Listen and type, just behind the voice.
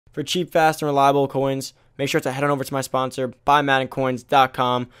for cheap, fast, and reliable coins, make sure to head on over to my sponsor,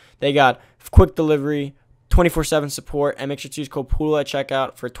 BuyMaddenCoins.com. They got quick delivery, 24/7 support, and make sure to use code Poodle at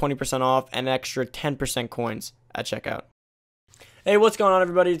checkout for 20% off and an extra 10% coins at checkout. Hey, what's going on,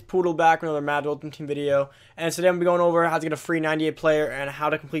 everybody? It's Poodle back with another Madden Ultimate Team video, and today I'm going to be going over how to get a free 98 player and how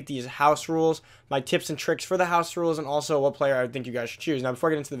to complete these house rules, my tips and tricks for the house rules, and also what player I think you guys should choose. Now, before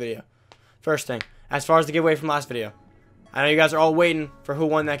I get into the video, first thing, as far as the giveaway from last video, I know you guys are all waiting for who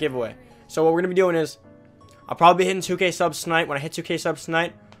won that giveaway. So what we're going to be doing is, I'll probably be hitting 2K subs tonight. When I hit 2K subs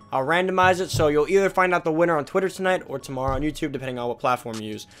tonight, I'll randomize it, so you'll either find out the winner on Twitter tonight or tomorrow on YouTube, depending on what platform you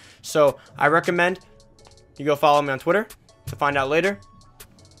use. So I recommend you go follow me on Twitter to find out later.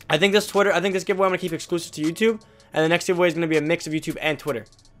 I think this giveaway I'm going to keep exclusive to YouTube, and the next giveaway is going to be a mix of YouTube and Twitter.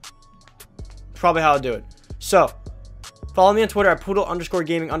 Probably how I'll do it. So, follow me on Twitter at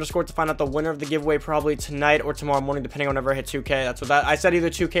Poodle_gaming_ to find out the winner of the giveaway probably tonight or tomorrow morning, depending on whenever I hit 2K. That's what I said, either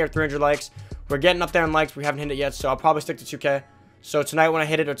 2K or 300 likes. We're getting up there in likes. We haven't hit it yet, so I'll probably stick to 2K. So tonight when I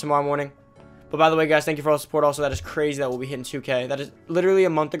hit it or tomorrow morning. But by the way, guys, thank you for all the support. Also, that is crazy that we'll be hitting 2K. That is literally a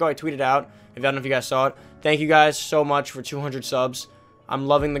month ago. I tweeted out. I don't know if you guys saw it. Thank you guys so much for 200 subs. I'm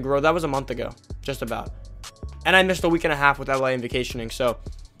loving the growth. That was a month ago, just about. And I missed a week and a half with LA and vacationing, so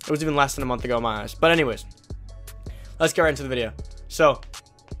it was even less than a month ago in my eyes. But anyways, let's get right into the video. So,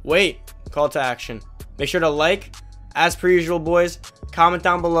 wait, call to action. Make sure to like, as per usual, boys. Comment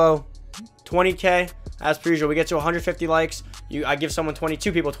down below. 20K, as per usual. We get to 150 likes. I give someone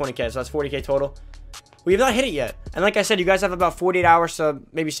 22 people 20K, so that's 40K total. We have not hit it yet. And like I said, you guys have about 48 hours to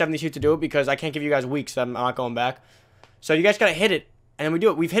maybe 72 to do it, because I can't give you guys weeks. I'm not going back. So you guys got to hit it. And then we do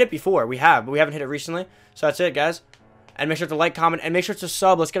it. We've hit it before. We have, but we haven't hit it recently. So that's it, guys. And make sure to like, comment, and make sure to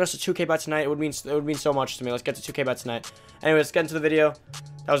sub. Let's get us to 2K by tonight. It would mean so much to me. Let's get to 2K by tonight. Anyway, let's get into the video.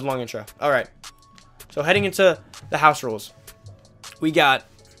 That was a long intro. All right. So heading into the house rules, we got.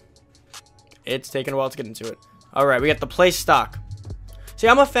 It's taking a while to get into it. All right, we got the play stock. See,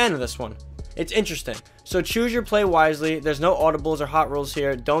 I'm a fan of this one. It's interesting. So choose your play wisely. There's no audibles or hot rules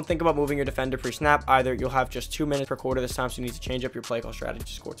here. Don't think about moving your defender pre-snap either. You'll have just 2 minutes per quarter this time, so you need to change up your play call strategy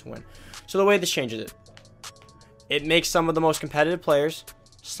to score to win. So the way this changes it, it makes some of the most competitive players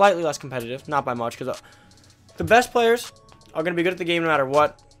slightly less competitive, not by much, because the best players are going to be good at the game no matter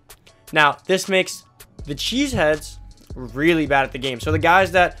what. Now, this makes the cheeseheads really bad at the game. So the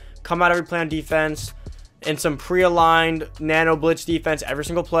guys that come out every play on defense in some pre-aligned nano blitz defense every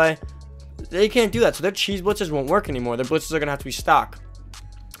single play, they can't do that, so their cheese blitzes won't work anymore. Their blitzes are going to have to be stock.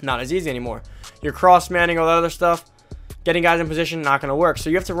 Not as easy anymore. Your cross-manning, all that other stuff, getting guys in position, not going to work. So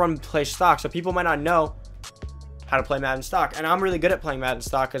you have to run play stock. So people might not know how to play Madden stock. And I'm really good at playing Madden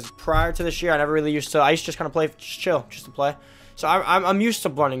stock, because prior to this year, I used to just kind of play, just chill, just to play. So I'm used to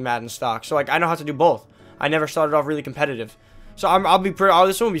running Madden stock. So like I know how to do both. I never started off really competitive. So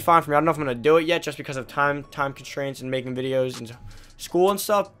this one will be fine for me. I don't know if I'm going to do it yet, just because of time constraints and making videos and school and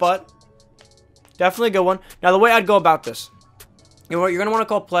stuff, but definitely a good one. Now, the way I'd go about this, you know what, you're gonna want to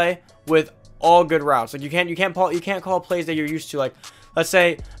call play with all good routes. Like you can't call plays that you're used to. Like, let's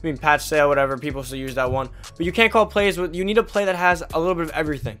say, patch sale, whatever. People still use that one, but you can't call plays with. You need a play that has a little bit of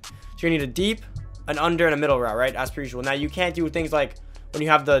everything. So you need a deep, an under, and a middle route, right? As per usual. Now you can't do things like when you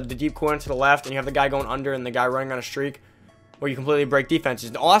have the deep corner to the left and you have the guy going under and the guy running on a streak, where you completely break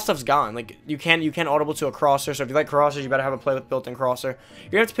defenses. All that stuff's gone. Like you can't audible to a crosser. So if you like crossers, you better have a play with built-in crosser.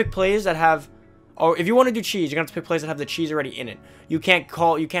 You're gonna have to pick plays that have. Or if you want to do cheese, you're going to have to pick plays that have the cheese already in it. You can't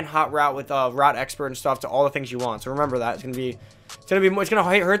hot route with route expert and stuff to all the things you want. So remember that. It's going to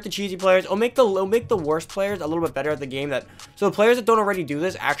hurt the cheesy players. It'll make the worst players a little bit better at the game. So the players that don't already do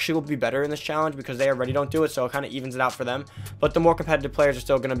this actually will be better in this challenge, because they already don't do it. So it kind of evens it out for them. But the more competitive players are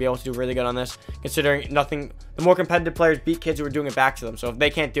still going to be able to do really good on this, considering the more competitive players beat kids who are doing it back to them. So if they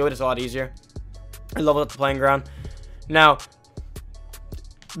can't do it, it's a lot easier. I level up the playing ground. Now,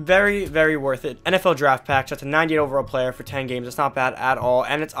 very, very worth it. NFL draft packs. That's a 98 overall player for 10 games. It's not bad at all,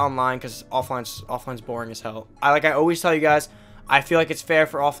 and it's online, because offline's boring as hell. I always tell you guys, I feel like it's fair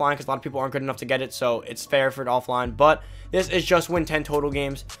for offline, because a lot of people aren't good enough to get it, so it's fair for it offline. But this is just win 10 total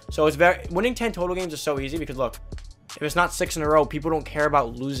games. So winning 10 total games is so easy, because look, if it's not 6 in a row, people don't care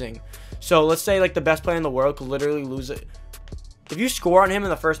about losing. So let's say like the best player in the world could literally lose it. If you score on him in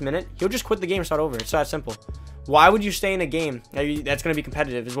the first minute, he'll just quit the game and start over. It's that simple. Why would you stay in a game that's going to be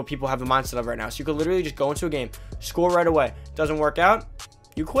competitive is what people have the mindset of right now. So you could literally just go into a game, score right away. Doesn't work out,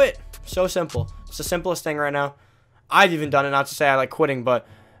 you quit. So simple. It's the simplest thing right now. I've even done it, not to say I like quitting, but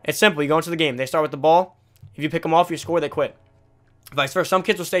it's simple. You go into the game. They start with the ball. If you pick them off, you score, they quit. Vice versa. Some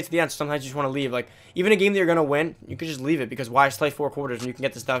kids will stay to the end, so sometimes you just want to leave. Like, even a game that you're going to win, you could just leave it, because why play 4 quarters and you can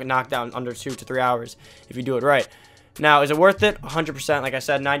get this knocked down under 2 to 3 hours if you do it right. Now, is it worth it? 100%. Like I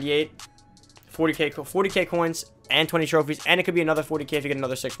said, 98, 40k coins, and 20 trophies. And it could be another 40k if you get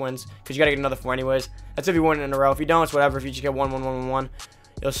another 6 wins, because you got to get another 4 anyways. That's if you win in a row. If you don't, it's whatever. If you just get 1, 1, 1, 1, 1,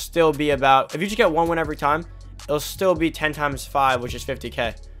 it'll still be about, if you just get 1 win every time, it'll still be 10 times 5, which is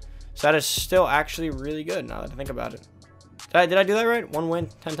 50k. So that is still actually really good now that I think about it. Did I do that right? 1 win,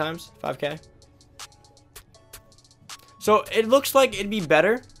 10 times, 5k. So it looks like it'd be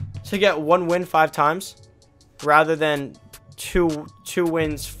better to get 1 win 5 times rather than two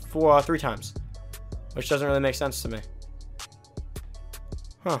wins 3 times, which doesn't really make sense to me.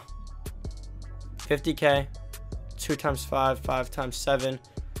 Huh. 50k, 2 times 5, 5 times 7.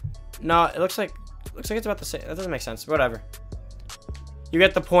 No, it looks like it's about the same. That doesn't make sense. Whatever. You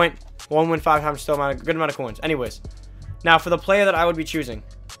get the point. 1 win 5 times, still a good amount of coins. Anyways, now for the player that I would be choosing.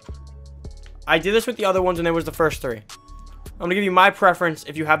 I did this with the other ones and there was the first 3. I'm gonna give you my preference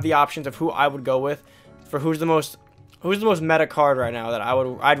if you have the options of who I would go with for who's the most meta card right now that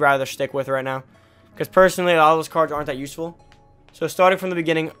I'd rather stick with right now. Because personally, a lot of those cards aren't that useful. So starting from the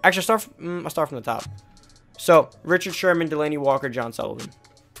beginning, actually I'll start from the top. So Richard Sherman, Delaney Walker, John Sullivan.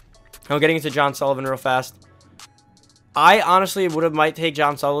 I'm getting into John Sullivan real fast. I honestly might take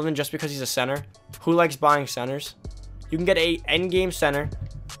John Sullivan just because he's a center. Who likes buying centers? You can get a endgame center,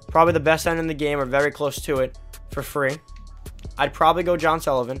 probably the best center in the game or very close to it, for free. I'd probably go John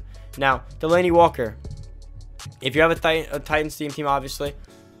Sullivan. Now, Delaney Walker. If you have a Titans team, obviously.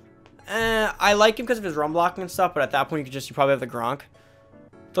 I like him because of his run blocking and stuff, but at that point, you probably have the Gronk.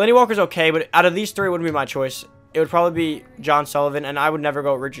 Delaney Walker's okay, but out of these 3, it wouldn't be my choice. It would probably be John Sullivan, and I would never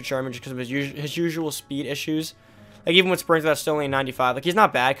go with Richard Sherman just because of his usual speed issues. Like, even with sprints, that's still only 95. Like, he's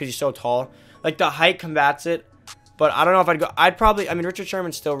not bad because he's so tall. Like, the height combats it, but I don't know if I'd go. I mean, Richard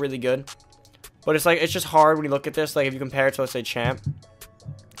Sherman's still really good, but it's just hard when you look at this. Like, if you compare it to, let's say, Champ.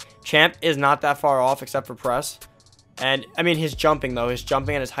 Champ is not that far off except for press. And, I mean, his jumping and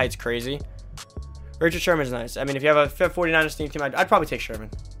his height's crazy. Richard Sherman's nice. I mean, if you have a 49ers team, I'd probably take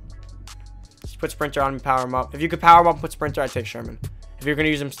Sherman. Just put Sprinter on and power him up. If you could power him up and put Sprinter, I'd take Sherman. If you're going to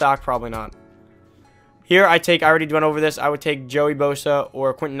use him stock, probably not. Here, I already went over this. I would take Joey Bosa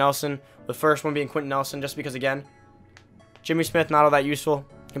or Quentin Nelson. The first one being Quentin Nelson, just because, again, Jimmy Smith, not all that useful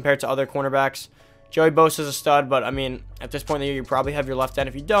compared to other cornerbacks. Joey Bosa's a stud, but, I mean, at this point in the year, you probably have your left end.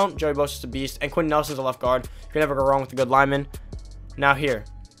 If you don't, Joey Bosa's a beast. And Quentin Nelson's a left guard. You can never go wrong with a good lineman. Now here.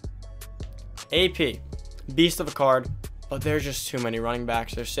 AP. Beast of a card. But there's just too many running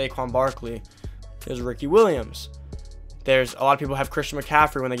backs. There's Saquon Barkley. There's Ricky Williams. There's a lot of people have Christian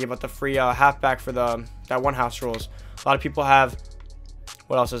McCaffrey when they give out the free halfback for that one house rules. A lot of people have,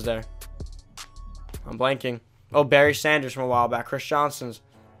 what else is there? I'm blanking. Oh, Barry Sanders from a while back. Chris Johnson's.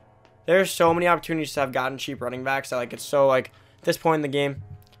 There's so many opportunities to have gotten cheap running backs that it's so at this point in the game,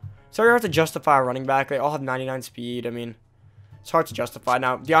 it's very hard to justify a running back. They all have 99 speed. I mean, it's hard to justify.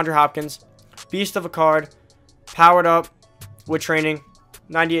 Now, DeAndre Hopkins, beast of a card, powered up with training,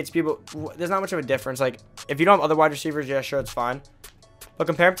 98 speed, but there's not much of a difference. Like, if you don't have other wide receivers, yeah, sure, it's fine. But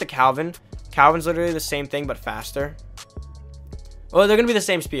compare him to Calvin. Calvin's literally the same thing, but faster. Well, they're going to be the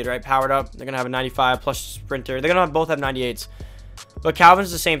same speed, right? Powered up. They're going to have a 95 plus sprinter. They're going to both have 98s. But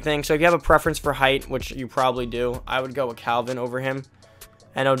Calvin's the same thing. So if you have a preference for height, which you probably do, I would go with Calvin over him.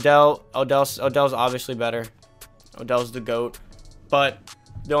 And Odell's obviously better. Odell's the GOAT. But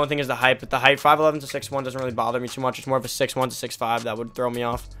the only thing is the height. But the height, 5'11 to 6'1 doesn't really bother me too much. It's more of a 6'1 to 6'5 that would throw me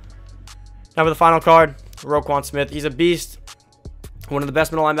off. Now for the final card, Roquan Smith. He's a beast. One of the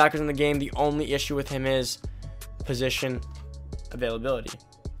best middle linebackers in the game. The only issue with him is position availability.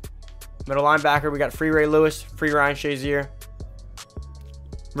 Middle linebacker, we got free Ray Lewis, free Ryan Shazier,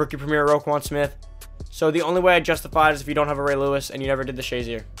 rookie premier Roquan Smith. So the only way I justify it is if you don't have a Ray Lewis and you never did the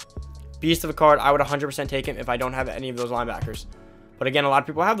Shazier. Beast of a card, I would 100% take him if I don't have any of those linebackers. But again, a lot of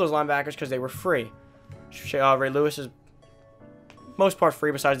people have those linebackers because they were free. Ray Lewis is most part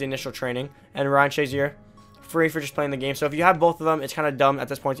free besides the initial training. And Ryan Shazier, free for just playing the game. So if you have both of them, it's kind of dumb at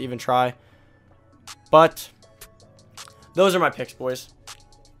this point to even try. But those are my picks, boys.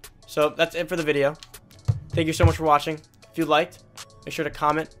 So that's it for the video. Thank you so much for watching. If you liked, make sure to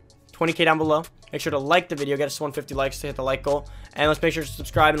comment 20K down below. Make sure to like the video. Get us 150 likes to hit the like goal. And let's make sure to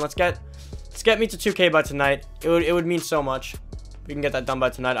subscribe. And let's get me to 2K by tonight. It would mean so much. We can get that done by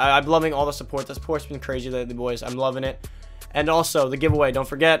tonight. I'm loving all the support. The support's been crazy lately, boys. I'm loving it. And also, the giveaway. Don't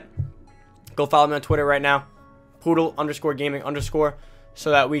forget, go follow me on Twitter right now. Poodle_gaming_.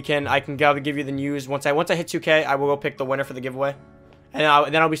 So that I can give you the news. Once I hit 2K, I will go pick the winner for the giveaway.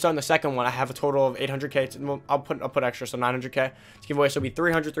 And then I'll be starting the second one. I have a total of 800K. I'll put extra, so 900K to give away. So it'll be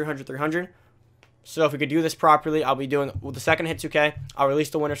 300, 300, 300. So if we could do this properly, I'll be doing with the second Hit 2K. I'll release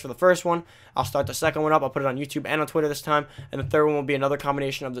the winners for the first one. I'll start the second one up. I'll put it on YouTube and on Twitter this time. And the third one will be another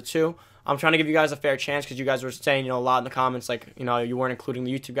combination of the two. I'm trying to give you guys a fair chance because you guys were saying, a lot in the comments, like, you weren't including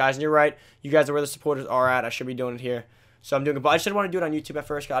the YouTube guys. And you're right. You guys are where the supporters are at. I should be doing it here. So I'm doing it. But I just didn't want to do it on YouTube at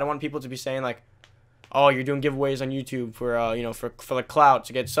first because I don't want people to be saying, like, oh, you're doing giveaways on YouTube for, for the clout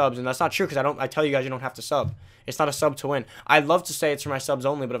to get subs. And that's not true because I tell you guys you don't have to sub. It's not a sub to win. I'd love to say it's for my subs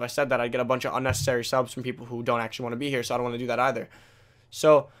only, but if I said that, I'd get a bunch of unnecessary subs from people who don't actually want to be here, so I don't want to do that either.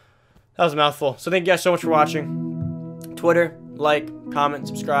 So, that was a mouthful. So, thank you guys so much for watching. Twitter, like, comment,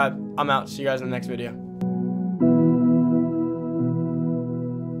 subscribe. I'm out. See you guys in the next video.